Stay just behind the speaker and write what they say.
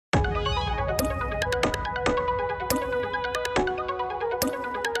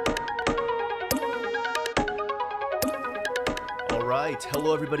right,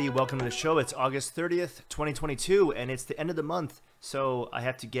 hello everybody, welcome to the show. It's August 30th, 2022, and it's the end of the month, so I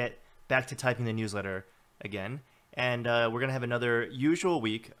have to get back to typing the newsletter again. And we're going to have another usual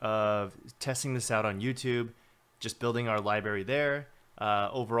week of testing this out on YouTube, just building our library there.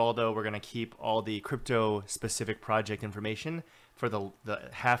 Overall, though, we're going to keep all the crypto-specific project information for the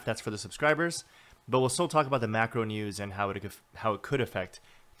half that's for the subscribers, but we'll still talk about the macro news and how it could affect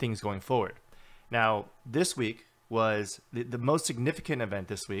things going forward. Now, this week was the most significant event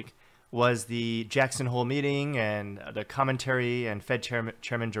this week was the Jackson Hole meeting, and the commentary, and Fed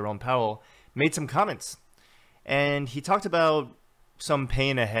Chairman Jerome Powell made some comments. And he talked about some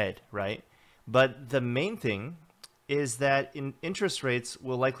pain ahead, right? But the main thing is that interest rates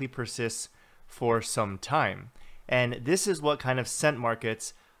will likely persist for some time. And this is what kind of sent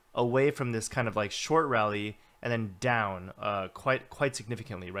markets away from this kind of like short rally and then down quite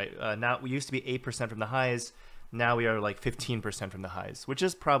significantly, right? Now we used to be 8% from the highs. Now we are like 15% from the highs, which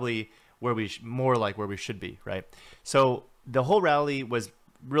is probably where more like where we should be, right? So the whole rally was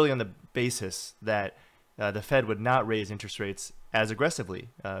really on the basis that the Fed would not raise interest rates as aggressively.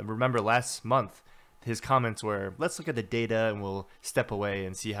 Remember last month, his comments were, let's look at the data and we'll step away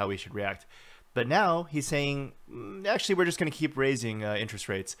and see how we should react. But now he's saying, actually, we're just going to keep raising interest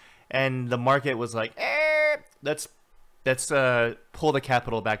rates. And the market was like, let's pull the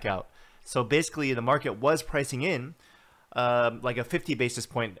capital back out. So basically, the market was pricing in like a 50 basis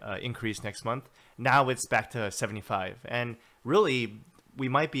point increase next month. Now it's back to 75. And really, we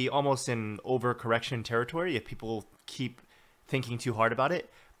might be almost in overcorrection territory if people keep thinking too hard about it.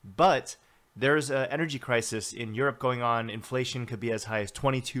 But there's an energy crisis in Europe going on. Inflation could be as high as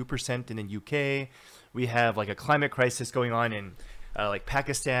 22% in the UK. We have like a climate crisis going on in like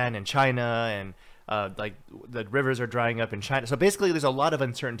Pakistan and China, and like the rivers are drying up in China. So basically there's a lot of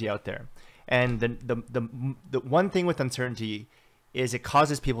uncertainty out there. And the one thing with uncertainty is it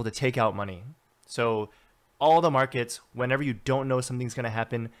causes people to take out money. So all the markets, whenever you don't know something's going to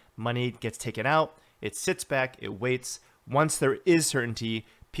happen, money gets taken out, it sits back, it waits. Once there is certainty,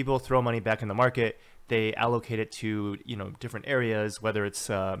 people throw money back in the market. They allocate it to, different areas, whether it's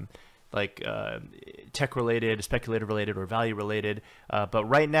tech related, speculative related, or value related. But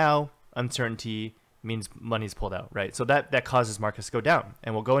right now, uncertainty means money's pulled out, right? So that causes markets to go down,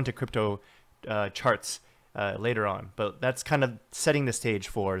 and we'll go into crypto charts later on. But that's kind of setting the stage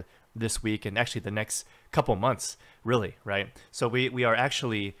for this week and actually the next couple months, really, right? So we are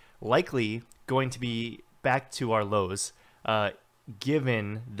actually likely going to be back to our lows,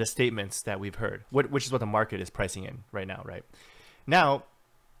 given the statements that we've heard, which is what the market is pricing in right now, right? Now,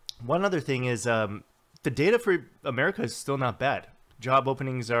 one other thing is the data for America is still not bad. Job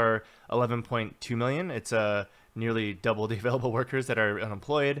openings are 11.2 million. It's nearly double the available workers that are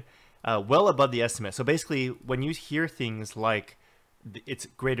unemployed, well above the estimate. So basically, when you hear things like it's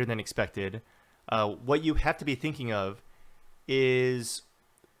greater than expected, what you have to be thinking of is,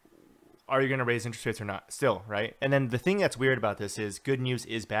 are you going to raise interest rates or not still, right? And then the thing that's weird about this is good news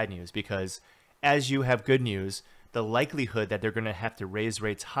is bad news, because as you have good news, the likelihood that they're going to have to raise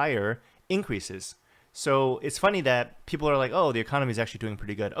rates higher increases. So it's funny that people are like, oh, the economy is actually doing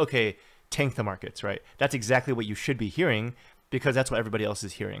pretty good. Okay, tank the markets, right? That's exactly what you should be hearing, because that's what everybody else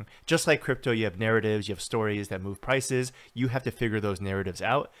is hearing. Just like crypto, you have narratives, you have stories that move prices. You have to figure those narratives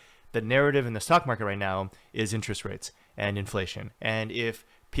out. The narrative in the stock market right now is interest rates and inflation. And if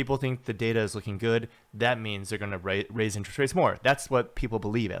people think the data is looking good, that means they're going to raise interest rates more. That's what people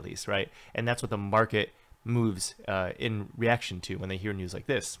believe, at least, right? And that's what the market moves in reaction to when they hear news like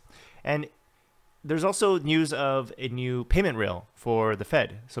this. And there's also news of a new payment rail for the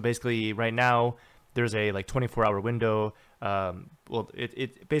Fed. So basically right now there's a 24-hour window.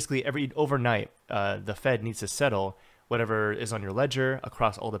 It basically overnight, the Fed needs to settle whatever is on your ledger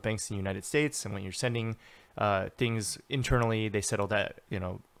across all the banks in the United States. And when you're sending things internally, they settle that,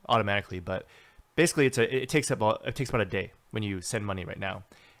 automatically. But basically it takes about a day when you send money right now.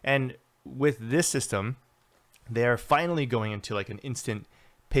 And with this system, they're finally going into like an instant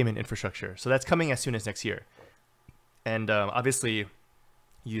payment infrastructure. So that's coming as soon as next year. And obviously you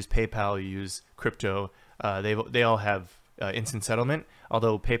use PayPal, you use crypto, they all have instant settlement,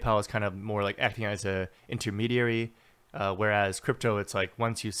 although PayPal is kind of more like acting as a intermediary, whereas crypto, it's like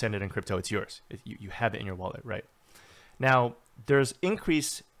once you send it in crypto, it's yours. You have it in your wallet, right? Now, there's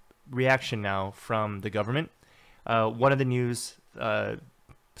increased reaction now from the government. One of the news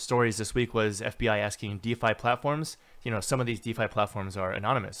stories this week was FBI asking DeFi platforms. Some of these DeFi platforms are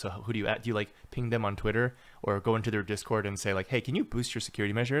anonymous. So who do you do you like ping them on Twitter or go into their Discord and say like, hey, can you boost your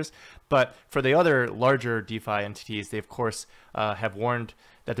security measures? But for the other larger DeFi entities, they of course have warned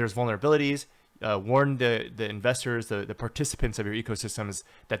that there's vulnerabilities. warn the investors, the participants of your ecosystems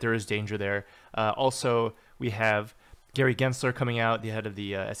that there is danger there. Also, we have Gary Gensler coming out, the head of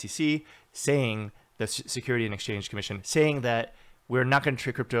the SEC, saying, the Security and Exchange Commission, saying that we're not going to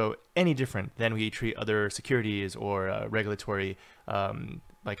treat crypto any different than we treat other securities or regulatory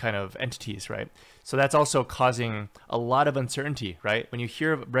like kind of entities, right? So that's also causing a lot of uncertainty, right? When you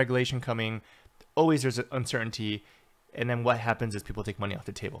hear of regulation coming, always there's uncertainty, and then what happens is people take money off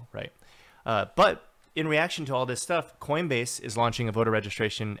the table, right? But in reaction to all this stuff, Coinbase is launching a voter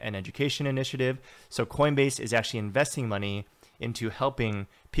registration and education initiative. So Coinbase is actually investing money into helping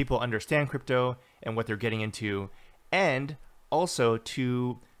people understand crypto and what they're getting into, and also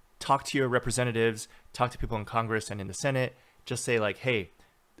to talk to your representatives, talk to people in Congress and in the Senate, just say like, hey,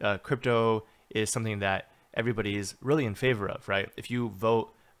 crypto is something that everybody is really in favor of, right? If you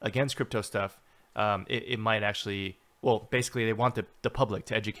vote against crypto stuff, it might actually, well, basically they want the public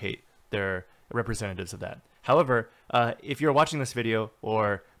to educate their representatives of that. However, if you're watching this video,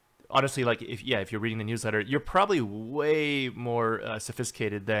 or honestly, like if you're reading the newsletter, you're probably way more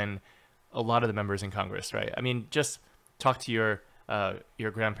sophisticated than a lot of the members in Congress, right? I mean, just talk to your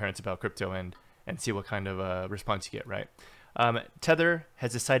grandparents about crypto and see what kind of response you get, right? Tether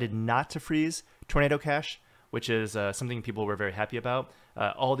has decided not to freeze Tornado Cash, which is something people were very happy about.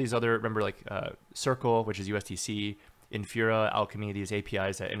 All these other, remember, like Circle, which is USDC, Infura, Alchemy, these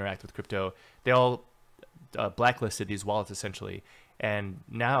APIs that interact with crypto, they all blacklisted these wallets essentially. And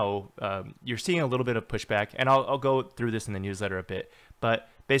now you're seeing a little bit of pushback, and I'll go through this in the newsletter a bit. But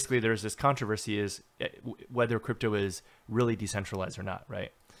basically, there's this controversy is whether crypto is really decentralized or not,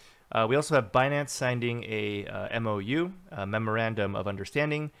 right? We also have Binance signing a MOU, a Memorandum of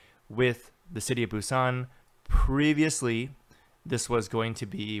Understanding, with the city of Busan. Previously, this was going to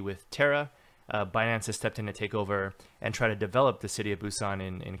be with Terra. Binance has stepped in to take over and try to develop the city of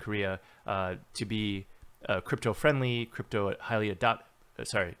Busan in Korea to be crypto-friendly,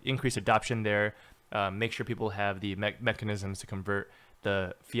 increase adoption there, make sure people have the mechanisms to convert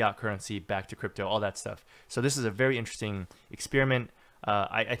the fiat currency back to crypto, all that stuff. So this is a very interesting experiment.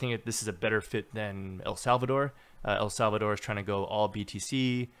 I think this is a better fit than El Salvador. El Salvador is trying to go all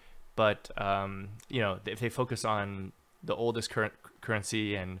BTC, but you know, if they focus on the oldest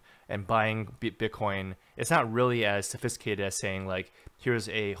currency and buying Bitcoin, it's not really as sophisticated as saying like, here's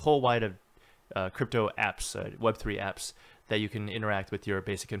a whole wide of crypto apps, Web3 apps that you can interact with your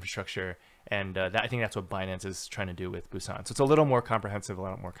basic infrastructure. And I think that's what Binance is trying to do with Busan. So it's a little more comprehensive, a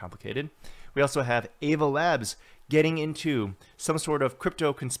lot more complicated. We also have Ava Labs getting into some sort of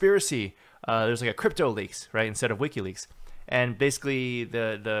crypto conspiracy. There's like a crypto leaks, right, instead of WikiLeaks. And basically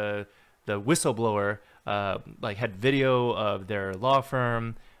the whistleblower like had video of their law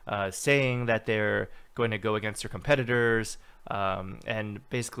firm saying that they're going to go against their competitors. And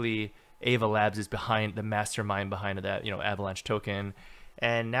basically Ava Labs is behind the mastermind behind that, you know, Avalanche token.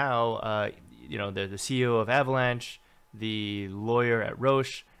 And now, you know, the CEO of Avalanche, the lawyer at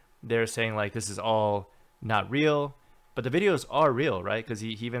Roche, they're saying like, this is all not real, but the videos are real, right? Because he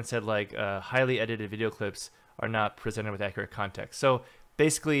even said like highly edited video clips are not presented with accurate context. So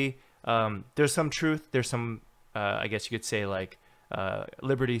basically, there's some truth. There's some, I guess you could say like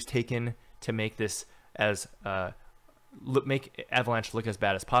liberties taken to make this as, make Avalanche look as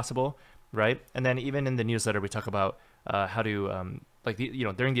bad as possible, right? And then even in the newsletter, we talk about how to, like, you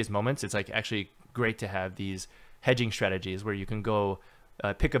know, during these moments, it's like actually great to have these hedging strategies where you can go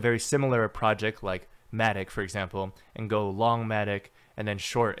pick a very similar project like Matic, for example, and go long Matic and then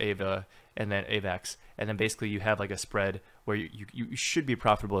short Ava and then AVAX. And then basically you have like a spread where you should be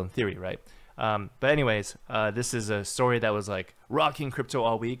profitable in theory, right? But anyways, this is a story that was like rocking crypto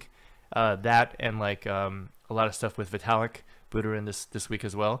all week. That and like a lot of stuff with Vitalik Buterin this week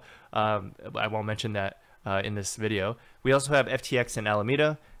as well. I won't mention that in this video. We also have FTX and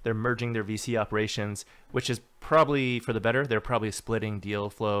Alameda. They're merging their VC operations, which is probably for the better. They're probably splitting deal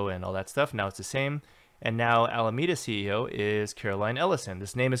flow and all that stuff. Now it's the same. And now Alameda CEO is Caroline Ellison.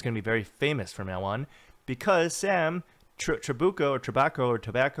 This name is going to be very famous from now on because Sam Trabuco or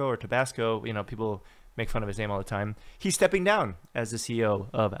Tabasco, you know, people make fun of his name all the time. He's stepping down as the CEO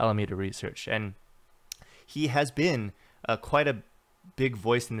of Alameda Research. And he has been quite a big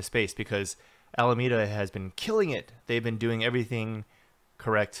voice in the space because Alameda has been killing it. They've been doing everything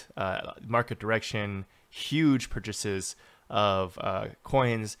correct, market direction, huge purchases of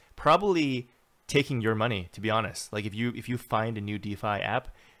coins, probably taking your money, to be honest. Like if you find a new DeFi app,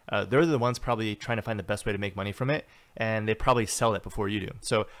 they're the ones probably trying to find the best way to make money from it, and they probably sell it before you do.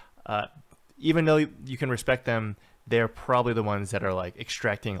 So even though you can respect them, they're probably the ones that are like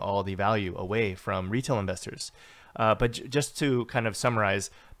extracting all the value away from retail investors. But just to kind of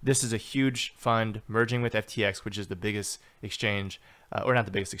summarize, this is a huge fund merging with FTX, which is the biggest exchange, or not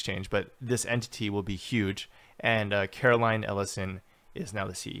the biggest exchange, but this entity will be huge. And Caroline Ellison is now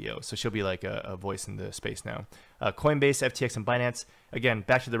the CEO. So she'll be like a voice in the space now. Coinbase, FTX, and Binance, again,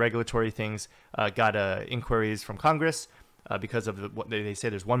 back to the regulatory things, got inquiries from Congress because of what they say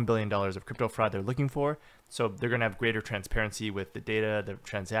there's $1 billion of crypto fraud they're looking for. So they're going to have greater transparency with the data, the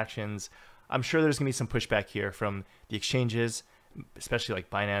transactions. I'm sure there's going to be some pushback here from the exchanges, especially like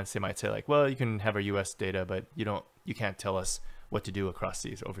Binance. They might say like, well, you can have our US data, but you can't tell us what to do across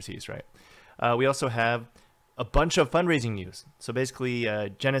these overseas, right? We also have a bunch of fundraising news. So basically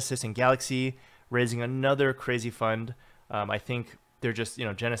Genesis and Galaxy raising another crazy fund. I think they're just,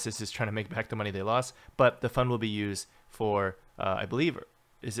 Genesis is trying to make back the money they lost, but the fund will be used for, I believe,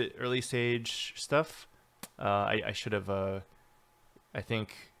 is it early stage stuff? I should have, I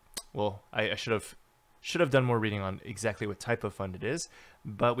think, well, I should have done more reading on exactly what type of fund it is.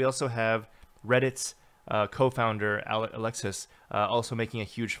 But we also have Reddit's co-founder Alexis also making a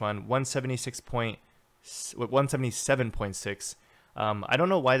huge fund, 177.6. I don't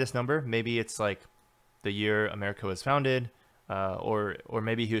know why this number. Maybe it's like the year America was founded, or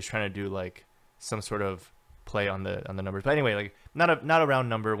maybe he was trying to do like some sort of play on the numbers. But anyway, like not a round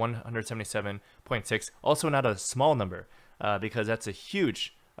number, 177.6. Also not a small number, because that's a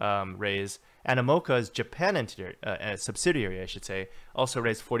huge raise. Animoca's Japan subsidiary, I should say, also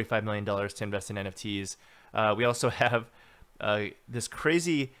raised $45 million to invest in NFTs. We also have this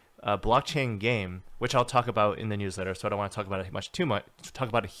crazy blockchain game, which I'll talk about in the newsletter, so I don't want to talk about it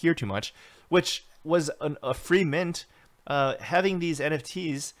too much, which was a free mint, having these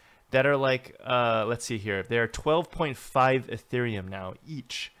NFTs that are like, let's see here, they're 12.5 Ethereum now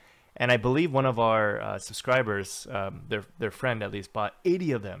each. And I believe one of our subscribers, their friend at least, bought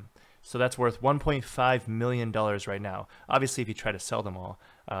 80 of them. So that's worth $1.5 million right now. Obviously, if you try to sell them all,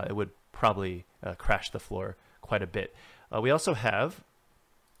 it would probably crash the floor quite a bit. We also have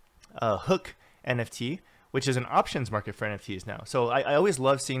Hook NFT, which is an options market for NFTs now. So I always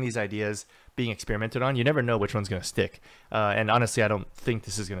love seeing these ideas being experimented on. You never know which one's going to stick. And honestly, I don't think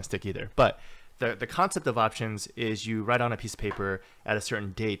this is going to stick either. But the concept of options is you write on a piece of paper at a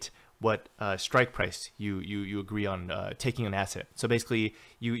certain date what strike price you agree on taking an asset. So basically,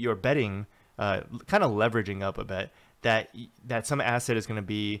 you're betting, kind of leveraging up a bet that some asset is going to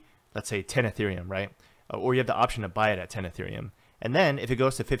be, let's say, 10 Ethereum, right? Or you have the option to buy it at 10 Ethereum. And then if it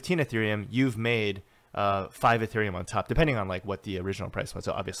goes to 15 Ethereum, you've made 5 Ethereum on top, depending on like what the original price was,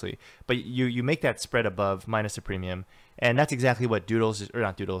 obviously. But you make that spread above minus a premium, and that's exactly what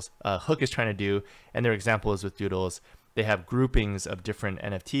Hook is trying to do. And their example is with Doodles. They have groupings of different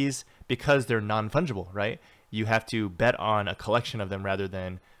NFTs because they're non-fungible, right? You have to bet on a collection of them rather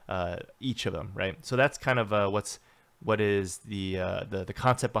than each of them, right? So that's kind of what is the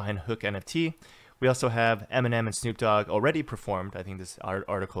concept behind Hook NFT. We also have Eminem and Snoop Dogg already performed. I think this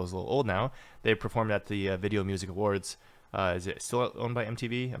article is a little old now. They performed at the Video Music Awards. Is it still owned by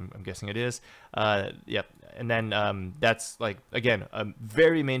MTV? I'm guessing it is. Yep. And then that's like, again, a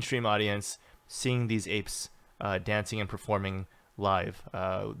very mainstream audience seeing these apes dancing and performing live.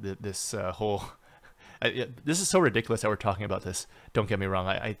 This whole... this is so ridiculous that we're talking about this. Don't get me wrong.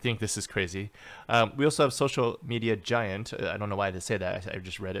 I think this is crazy. We also have social media giant. I don't know why they say that. I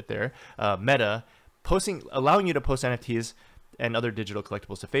just read it there. Meta allowing you to post NFTs and other digital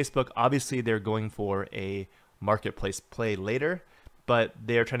collectibles to Facebook. Obviously, they're going for a marketplace play later, but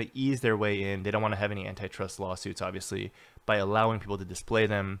they're trying to ease their way in. They don't want to have any antitrust lawsuits, obviously, by allowing people to display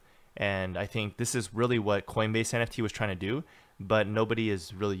them. And I think this is really what Coinbase NFT was trying to do, but nobody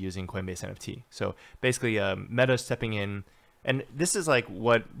is really using Coinbase NFT. So basically, Meta stepping in, and this is like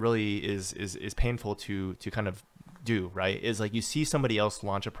what really is painful to kind of do, right? Is like you see somebody else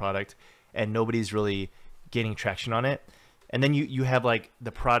launch a product and nobody's really gaining traction on it. And then you have like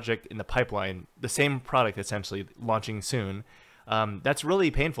the project in the pipeline, the same product essentially launching soon. That's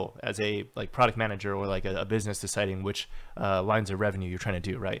really painful as a like product manager or like a business deciding which lines of revenue you're trying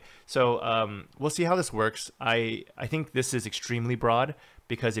to do, right? So we'll see how this works. I think this is extremely broad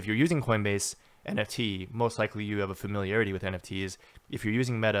because if you're using Coinbase NFT, most likely you have a familiarity with NFTs. If you're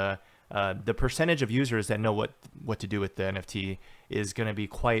using Meta, the percentage of users that know what to do with the NFT is going to be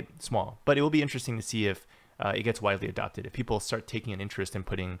quite small. But it will be interesting to see if it gets widely adopted, if people start taking an interest in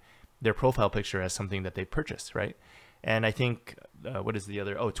putting their profile picture as something that they purchase, right? And I think, what is the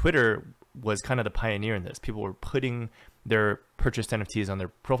other? Oh, Twitter was kind of the pioneer in this. People were putting their purchased NFTs on their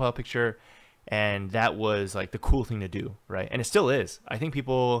profile picture, and that was like the cool thing to do, right? And it still is. I think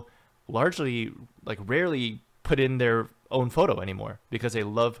people largely, like rarely put in their own photo anymore because they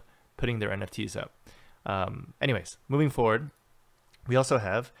love putting their NFTs up. Anyways, moving forward, We also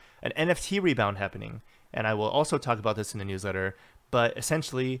have an NFT rebound happening, and I will also talk about this in the newsletter. But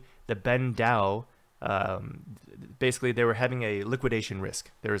essentially, the Ben DAO, basically, they were having a liquidation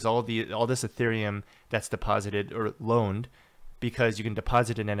risk. There's all this Ethereum that's deposited or loaned, because you can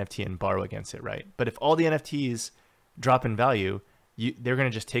deposit an NFT and borrow against it, right? But if all the NFTs drop in value, they're going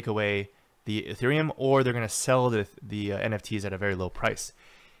to just take away the Ethereum, or they're going to sell the NFTs at a very low price.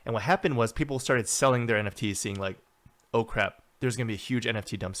 And what happened was people started selling their NFTs, seeing like, oh crap, there's going to be a huge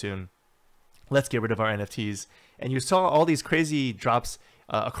NFT dump soon. Let's get rid of our NFTs. And you saw all these crazy drops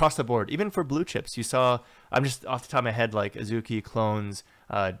across the board, even for blue chips. You saw, I'm just off the top of my head, like Azuki, clones,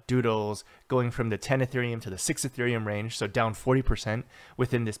 doodles, going from the 10 Ethereum to the 6 Ethereum range, so down 40%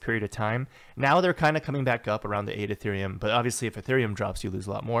 within this period of time. Now they're kind of coming back up around the 8 Ethereum, but obviously if Ethereum drops, you lose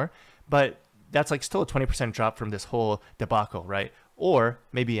a lot more. But that's like still a 20% drop from this whole debacle, right? Or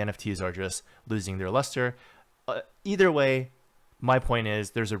maybe NFTs are just losing their luster. Either way, my point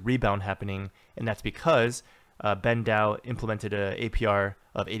is there's a rebound happening, and that's because Ben DAO implemented an APR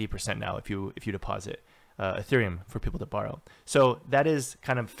of 80% now if you deposit Ethereum for people to borrow. So that is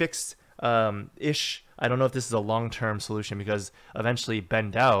kind of fixed ish. I don't know if this is a long-term solution, because eventually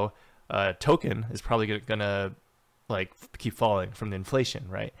Ben DAO token is probably gonna like keep falling from the inflation,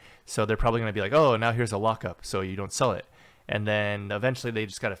 right? So they're probably gonna be like, oh, now here's a lockup, so you don't sell it, and then eventually they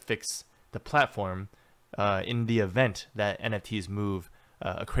just gotta fix the platform in the event that NFTs move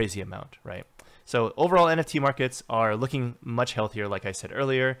a crazy amount, right? So overall, NFT markets are looking much healthier. Like I said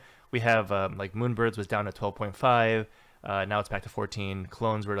earlier, we have like Moonbirds was down to 12.5. Now it's back to 14.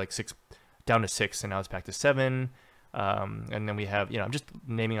 Clones were like down to 6, and now it's back to 7. And then we have, I'm just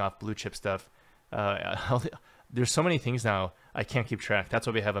naming off blue chip stuff. There's so many things now, I can't keep track. That's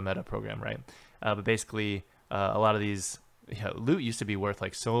why we have a meta program, right? But basically, a lot of these, loot used to be worth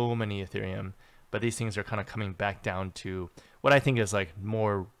like so many Ethereum, but these things are kind of coming back down to what I think is like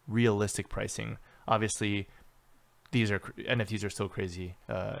more realistic pricing. Obviously, NFTs are still crazy,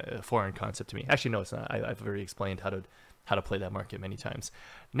 foreign concept to me. Actually, no, it's not. I've already explained how to play that market many times.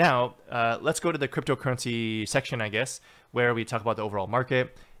 Now, let's go to the cryptocurrency section, I guess, where we talk about the overall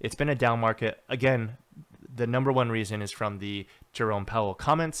market. It's been a down market. Again, the number one reason is from the Jerome Powell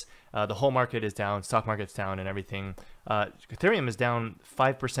comments. The whole market is down, stock market's down, and everything. Ethereum is down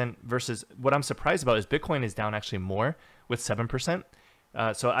 5% versus what I'm surprised about is Bitcoin is down actually more with 7%.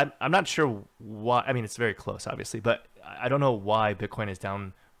 So I'm not sure why. I mean, it's very close, obviously, but I don't know why Bitcoin is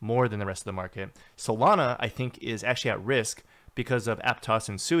down more than the rest of the market. Solana, I think, is actually at risk because of Aptos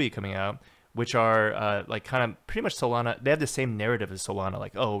and Sui coming out, which are like kind of pretty much Solana. They have the same narrative as Solana,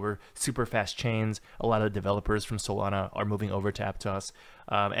 like, oh, we're super fast chains. A lot of the developers from Solana are moving over to Aptos.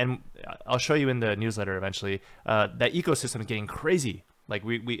 And I'll show you in the newsletter eventually, that ecosystem is getting crazy. Like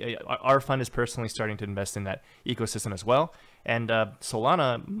our fund is personally starting to invest in that ecosystem as well. And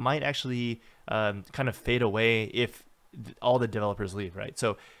Solana might actually kind of fade away if all the developers leave, right?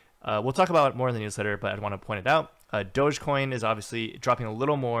 So we'll talk about it more in the newsletter, but I want to point it out. Dogecoin is obviously dropping a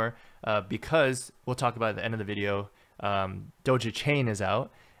little more because we'll talk about at the end of the video. Doja Chain is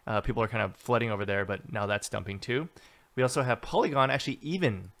out. People are kind of flooding over there, but now that's dumping too. We also have Polygon actually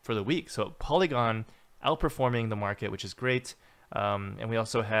even for the week. So Polygon outperforming the market, which is great. And we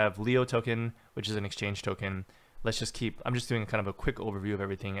also have Leo token, which is an exchange token. Let's just I'm just doing kind of a quick overview of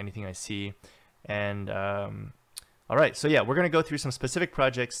anything I see. And all right, so yeah, we're going to go through some specific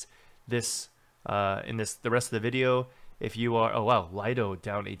projects the rest of the video. If you are, oh wow, Lido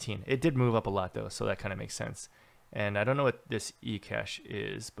down 18. It did move up a lot though, so that kind of makes sense. And I don't know what this eCash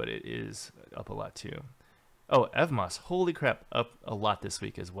is, but it is up a lot too. Oh, Evmos, holy crap, up a lot this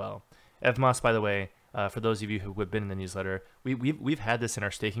week as well. Evmos, by the way, for those of you who have been in the newsletter, we've had this in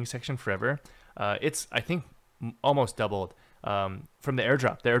our staking section forever. It's, I think, almost doubled from the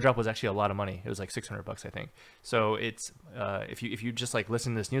airdrop. The airdrop was actually a lot of money. It was like $600, I think. So it's if you just like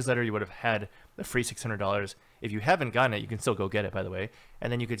listen to this newsletter, you would have had the free $600. If you haven't gotten it, you can still go get it, by the way.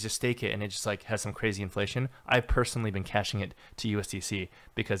 And then you could just stake it, and it just like has some crazy inflation. I've personally been cashing it to USDC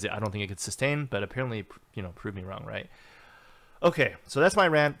because I don't think it could sustain, but apparently, prove me wrong, right? Okay, so that's my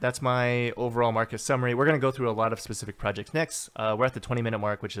rant. That's my overall market summary. We're going to go through a lot of specific projects next. We're at the 20-minute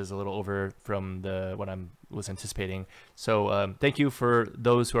mark, which is a little over from what I was anticipating. So thank you for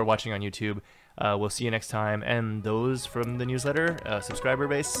those who are watching on YouTube. We'll see you next time. And those from the newsletter, subscriber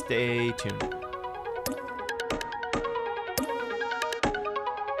base, stay tuned.